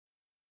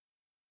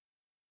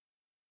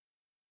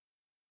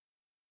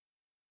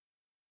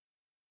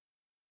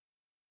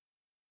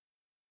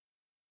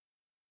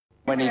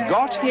When he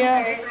got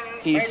here,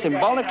 he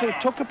symbolically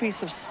took a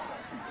piece of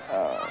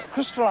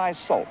crystallized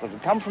salt that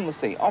had come from the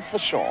sea off the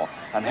shore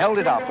and held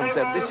it up and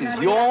said, "This is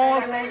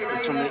yours,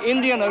 it's from the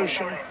Indian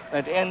Ocean,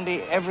 let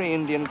every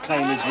Indian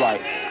claim his right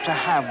to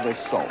have this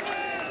salt."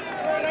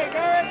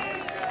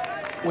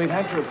 We've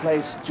had to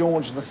replace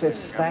George V's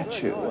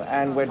statue,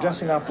 and we're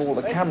dressing up all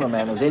the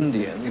cameramen as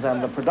Indians,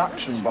 and the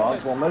production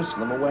bards, well, most of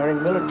them are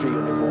wearing military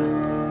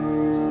uniform.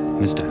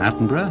 Mr.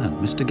 Attenborough and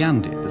Mr.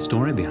 Gandhi, the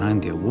story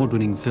behind the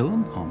award-winning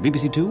film, on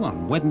BBC2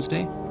 on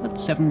Wednesday at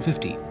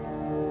 7:15.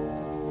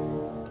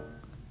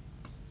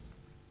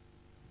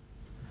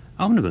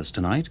 Omnibus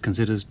tonight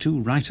considers two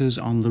writers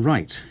on the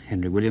right,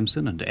 Henry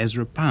Williamson and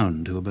Ezra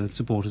Pound, who are both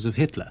supporters of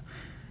Hitler.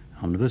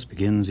 Omnibus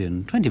begins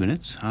in 20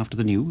 minutes after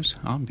the news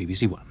on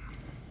BBC1.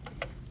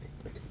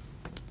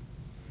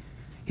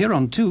 Here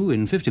on 2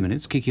 in 50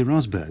 minutes, Kiki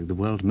Rosberg, the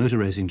world motor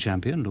racing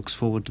champion, looks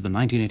forward to the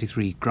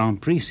 1983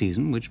 Grand Prix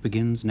season, which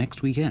begins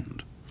next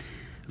weekend.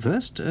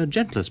 First, a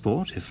gentler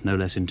sport, if no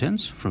less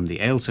intense, from the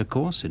Ailsa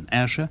course in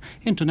Ayrshire,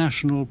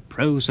 International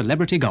Pro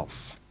Celebrity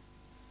Golf.